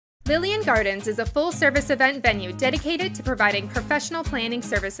Lillian Gardens is a full-service event venue dedicated to providing professional planning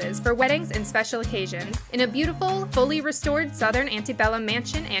services for weddings and special occasions in a beautiful, fully restored Southern antebellum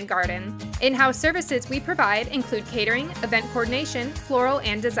mansion and garden. In-house services we provide include catering, event coordination, floral,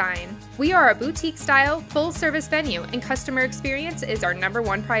 and design. We are a boutique-style, full-service venue, and customer experience is our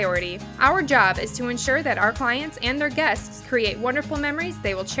 #1 priority. Our job is to ensure that our clients and their guests create wonderful memories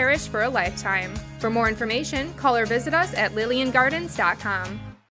they will cherish for a lifetime. For more information, call or visit us at lilliangardens.com.